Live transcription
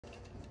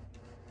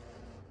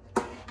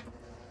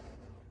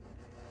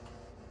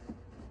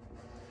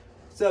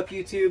What's up,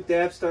 YouTube?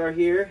 Davstar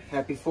here.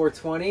 Happy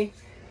 420.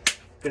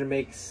 Gonna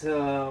make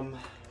some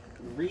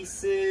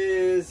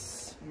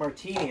Reese's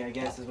Martini, I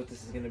guess is what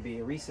this is gonna be.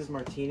 A Reese's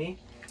Martini.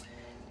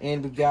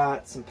 And we've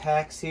got some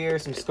packs here,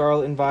 some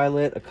Scarlet and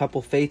Violet, a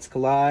couple Fates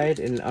Collide,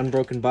 and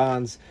Unbroken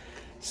Bonds.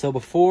 So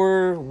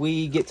before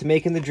we get to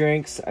making the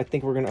drinks, I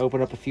think we're gonna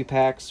open up a few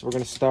packs. We're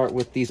gonna start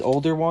with these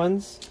older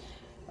ones.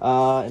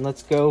 And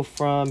let's go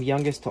from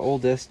youngest to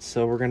oldest.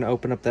 So we're gonna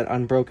open up that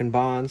Unbroken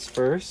Bonds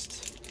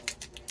first.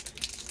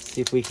 See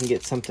if we can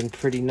get something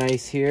pretty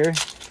nice here.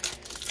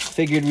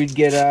 Figured we'd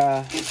get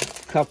a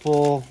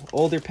couple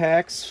older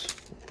packs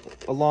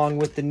along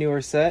with the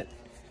newer set.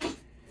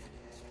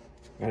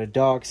 Got a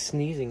dog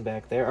sneezing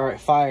back there. All right,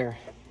 fire.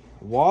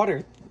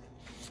 Water.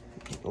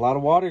 A lot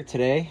of water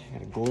today.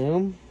 Got a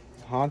Gloom,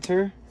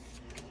 Haunter.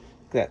 Look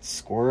at that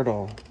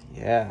Squirtle.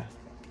 Yeah.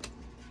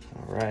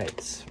 All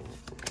right.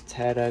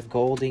 Tata,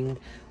 Golding,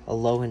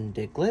 Alolan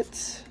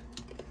Diglett.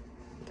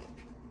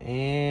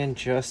 And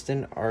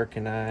Justin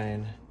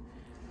Arcanine.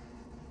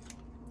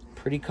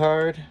 Pretty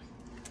card.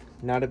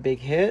 Not a big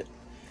hit.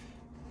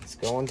 Let's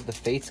go on to the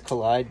Fates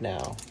Collide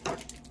now.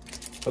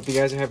 Hope you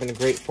guys are having a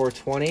great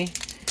 420.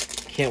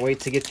 Can't wait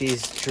to get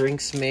these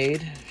drinks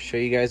made. Show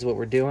you guys what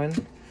we're doing.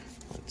 1,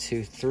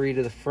 2, 3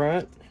 to the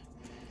front.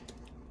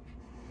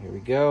 Here we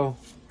go.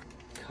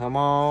 Come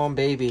on,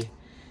 baby.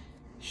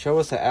 Show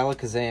us an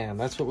Alakazam.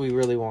 That's what we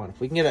really want.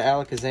 If we can get an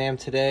Alakazam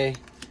today,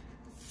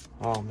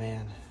 oh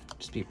man,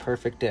 just be a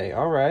perfect day.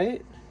 All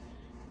right.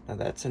 Now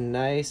that's a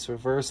nice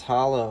reverse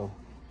holo.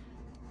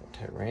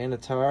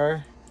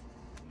 Tyranitar.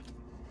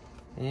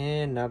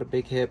 And not a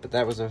big hit, but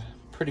that was a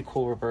pretty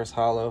cool reverse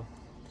holo.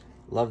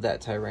 Love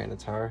that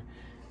Tyranitar.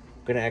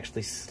 I'm going to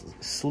actually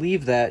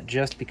sleeve that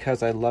just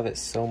because I love it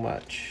so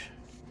much.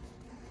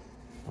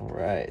 All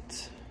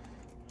right.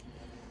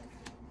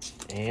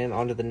 And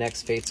on to the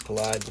next Fates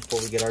Collide before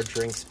we get our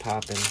drinks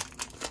popping. Let's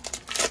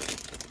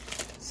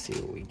see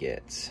what we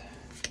get.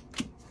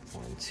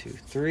 1, 2,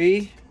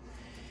 3.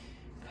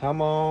 Come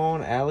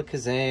on,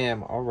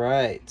 Alakazam. All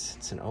right.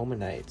 It's an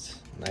Omanite.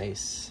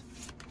 Nice.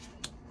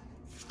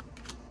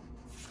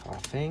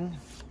 Coughing.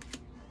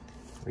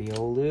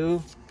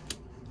 Riolu.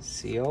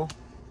 Seal.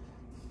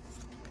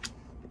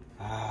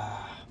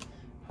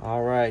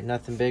 All right.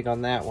 Nothing big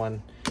on that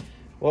one.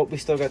 Well, we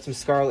still got some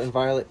Scarlet and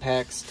Violet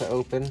packs to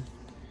open.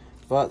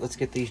 But let's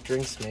get these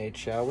drinks made,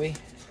 shall we?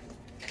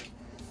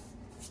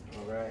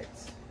 All right.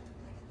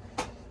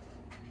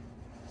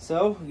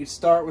 So we can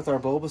start with our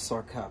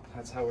Bulbasaur cup.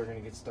 That's how we're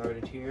gonna get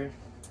started here.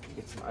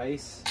 Get some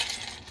ice.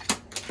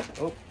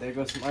 Oh, there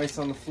goes some ice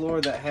on the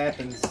floor. That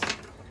happens.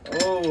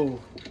 Oh,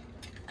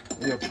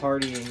 we are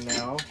partying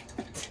now.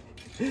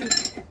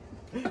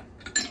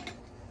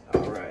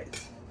 All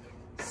right.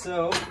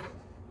 So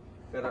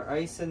got our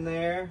ice in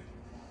there.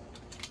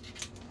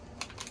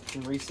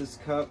 Some Reese's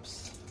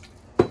cups.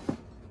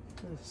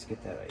 Let's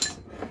get that ice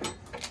in there.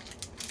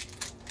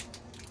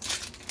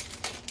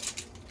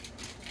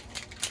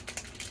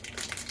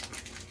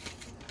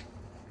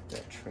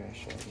 That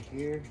trash out of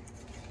here.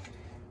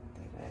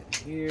 That out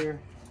of here.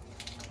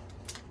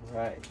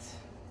 Right.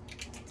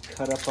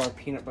 Cut up our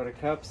peanut butter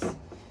cups.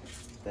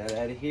 That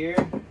out of here.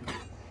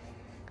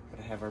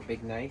 Gotta have our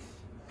big knife.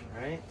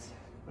 Alright.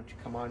 Why don't you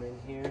come on in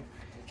here?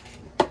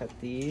 Cut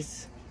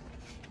these.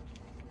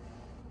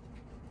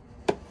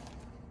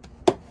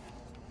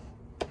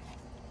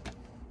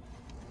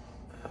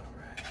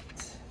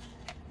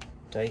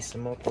 Dice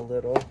them up a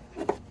little.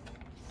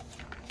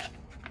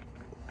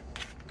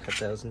 Cut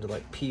those into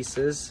like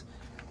pieces.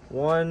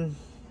 One,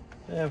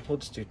 yeah, we'll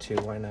just do 2,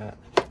 why not?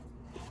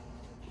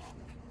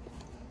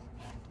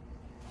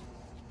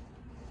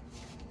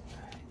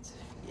 Right.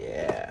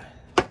 Yeah.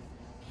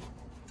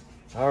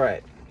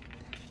 Alright.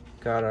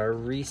 Got our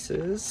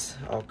Reese's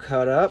all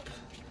cut up.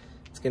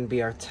 It's gonna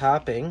be our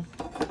topping.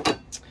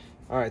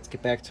 Alright, let's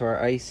get back to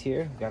our ice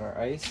here. We got our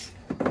ice.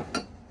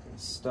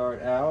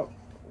 Start out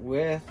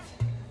with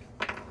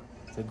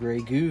the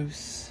Grey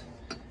Goose.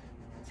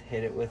 Let's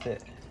hit it with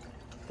it.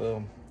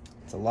 Boom.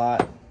 It's a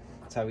lot.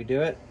 That's how we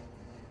do it.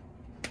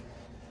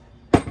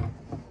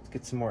 Let's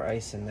get some more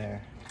ice in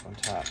there on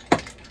top.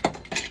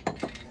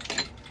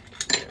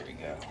 There we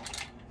go.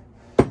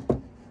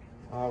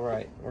 All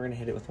right, we're gonna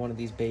hit it with one of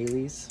these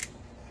Baileys.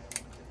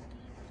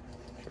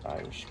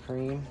 Irish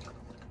cream.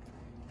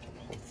 Get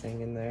the whole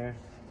thing in there.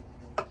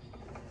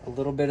 A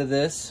little bit of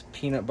this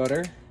peanut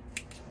butter.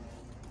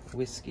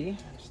 Whiskey,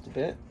 just a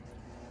bit.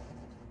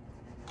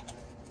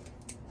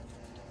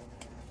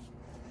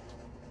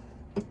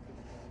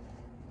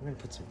 I'm gonna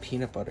put some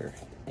peanut butter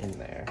in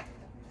there.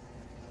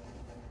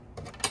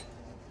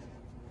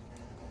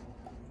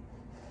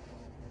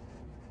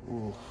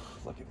 Ooh,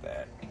 look at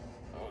that.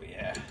 Oh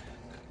yeah.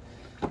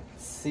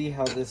 Let's see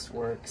how this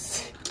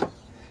works.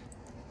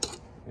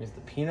 There's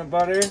the peanut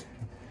butter.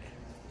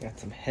 Got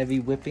some heavy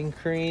whipping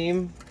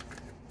cream.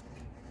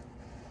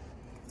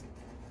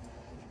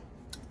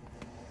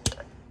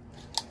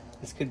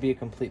 This could be a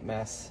complete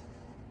mess,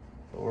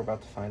 but we're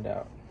about to find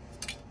out.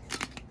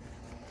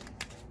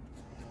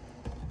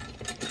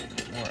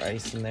 More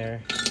ice in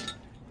there.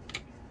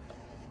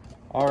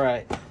 All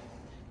right.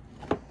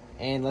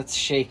 And let's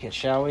shake it,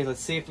 shall we? Let's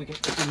see if we can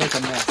make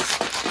a mess.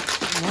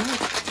 No,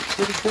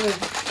 pretty good.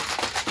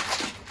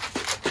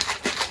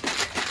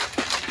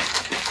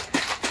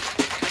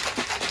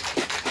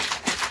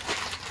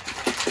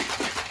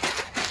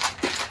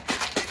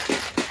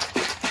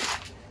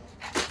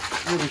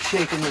 Really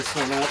shaking this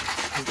one up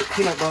with the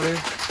peanut butter.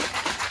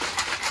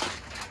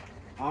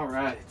 All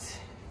right.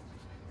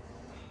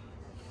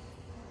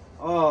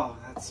 Oh,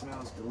 that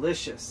smells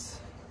delicious.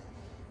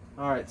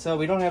 All right, so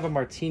we don't have a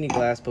martini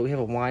glass, but we have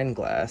a wine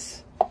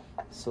glass.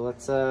 So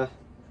let's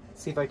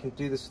see if I can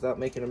do this without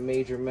making a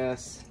major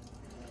mess.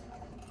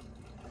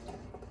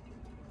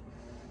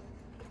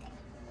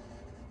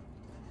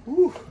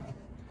 Woo.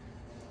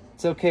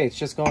 It's okay, it's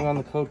just going on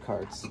the code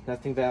cards.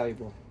 Nothing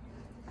valuable.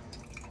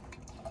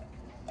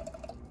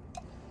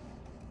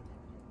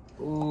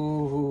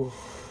 Ooh.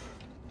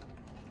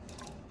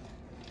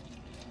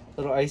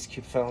 Little ice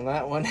cube fell on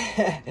that one.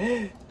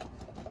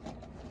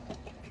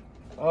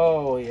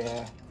 Oh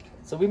yeah.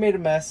 So we made a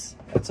mess.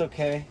 That's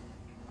okay.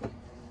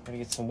 Gonna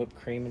get some whipped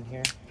cream in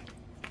here.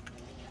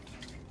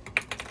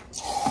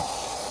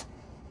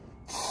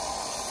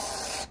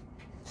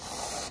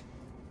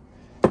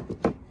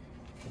 Gonna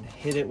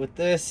hit it with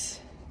this.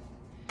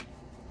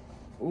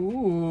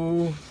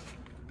 Ooh.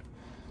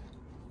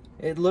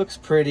 It looks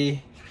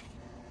pretty.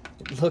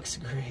 It looks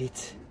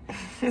great.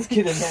 Let's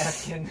get a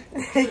napkin.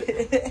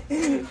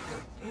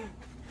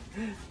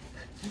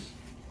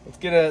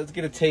 Let's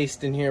get a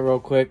taste in here real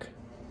quick.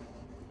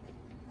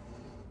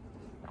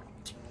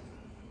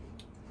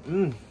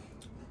 It's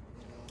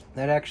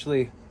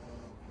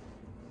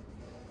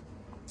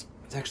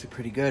actually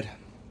pretty good.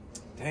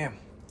 Damn.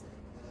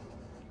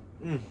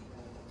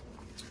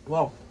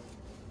 Well,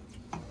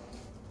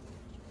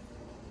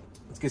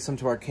 let's get some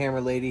to our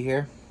camera lady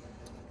here.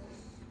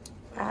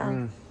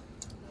 Wow.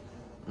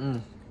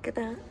 Look at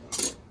that.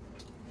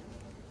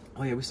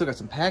 Oh yeah, we still got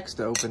some packs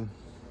to open.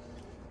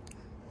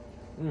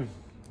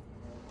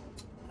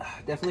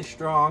 Definitely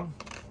strong.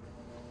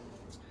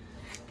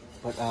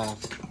 But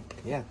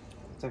yeah,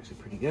 it's actually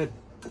pretty good.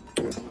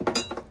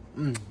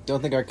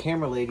 Don't think our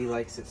camera lady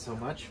likes it so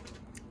much.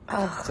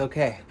 Oh. It's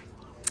okay.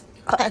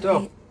 I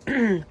think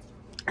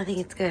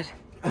it's good.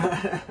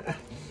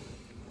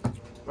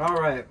 All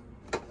right,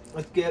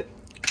 let's get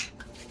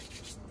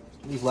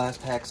these last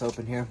packs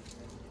open here.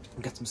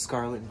 We got some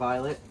Scarlet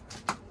Violet.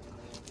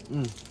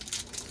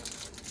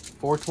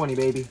 420,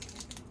 baby.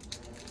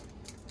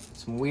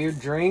 Some weird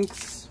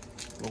drinks.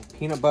 A little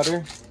peanut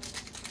butter.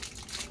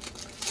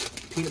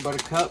 Peanut butter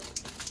cup.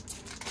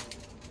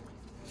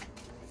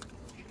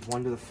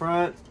 One to the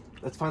front.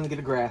 Let's finally get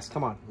a grass.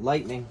 Come on.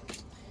 Lightning.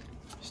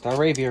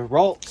 Staravia.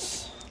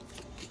 Ralts.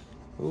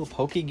 Ooh,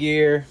 Pokey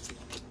Gear.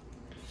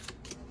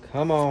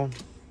 Come on.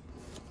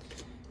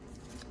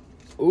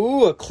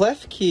 Ooh, a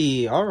Clef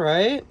Key. All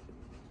right.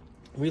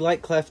 We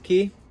like Clef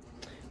Key.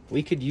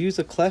 We could use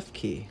a Clef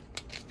Key.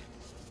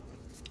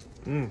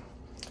 Gonna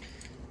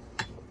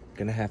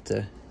have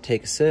to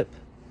take a sip.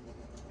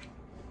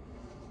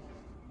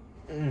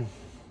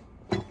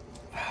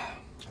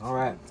 All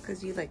right.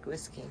 Because you like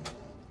whiskey.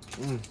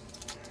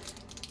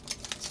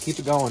 Let's keep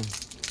it going.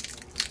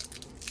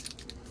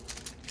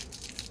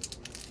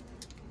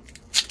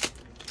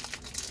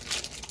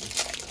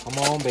 Come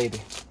on, baby.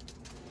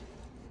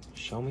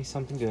 Show me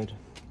something good.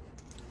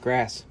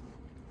 Grass.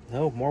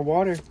 No, more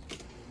water.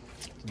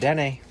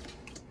 Dene.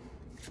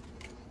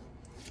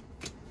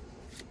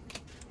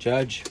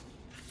 Judge.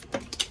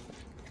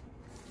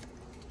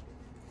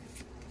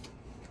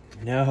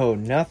 No,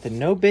 nothing.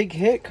 No big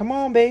hit. Come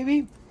on,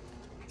 baby.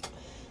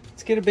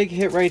 Let's get a big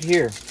hit right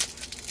here.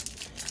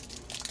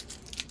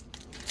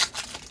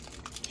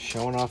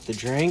 Showing off the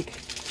drink.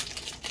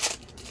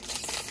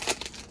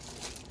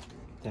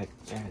 That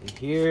out of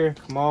here.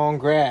 Come on,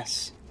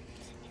 grass.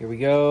 Here we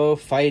go.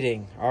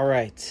 Fighting. All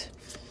right.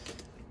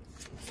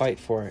 Fight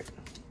for it.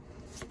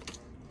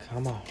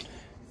 Come on.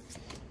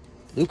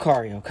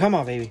 Lucario. Come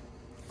on, baby.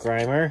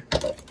 Grimer.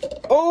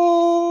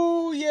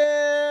 Oh,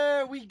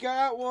 yeah. We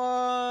got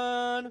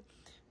one.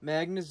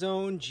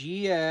 Magnezone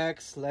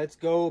GX. Let's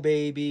go,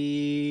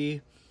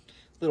 baby.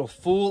 Little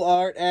full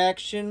art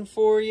action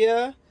for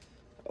you.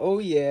 Oh,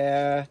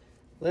 yeah.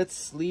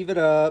 Let's leave it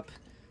up.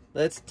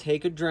 Let's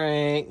take a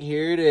drink.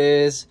 Here it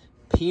is.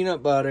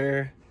 Peanut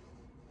butter.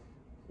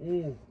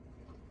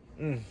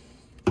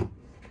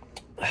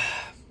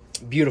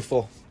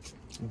 Beautiful.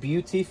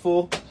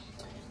 Beautiful.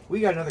 We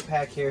got another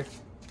pack here.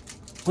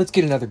 Let's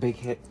get another big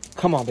hit.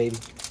 Come on, baby.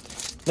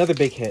 Another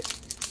big hit.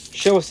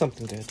 Show us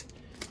something good.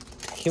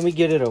 Can we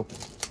get it open?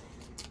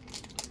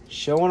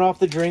 Showing off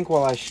the drink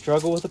while I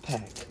struggle with a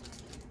pack.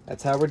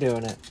 That's how we're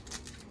doing it.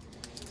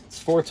 It's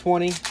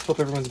 420. Hope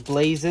everyone's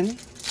blazing.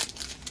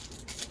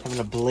 Having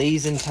a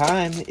blazing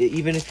time,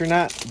 even if you're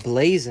not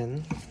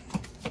blazing.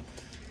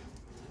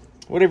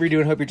 Whatever you're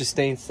doing, hope you're just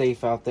staying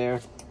safe out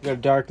there. We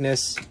got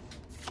darkness.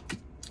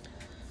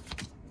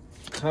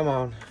 Come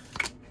on.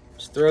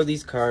 Just throw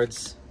these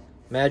cards.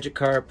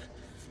 Magikarp.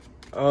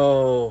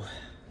 Oh.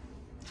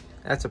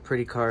 That's a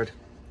pretty card.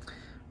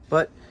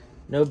 But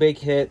No big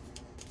hit.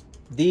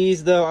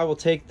 These, though, I will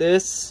take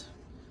this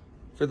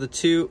for the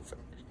 2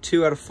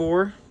 out of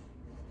 4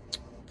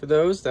 for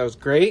those. That was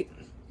great.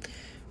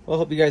 Well,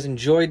 hope you guys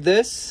enjoyed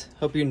this.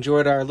 Hope you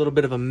enjoyed our little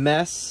bit of a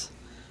mess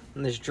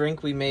on this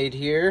drink we made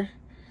here.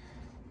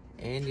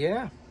 And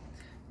yeah,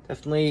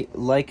 definitely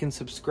like and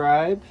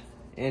subscribe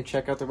and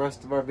check out the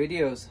rest of our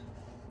videos.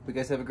 Hope you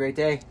guys have a great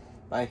day.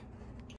 Bye.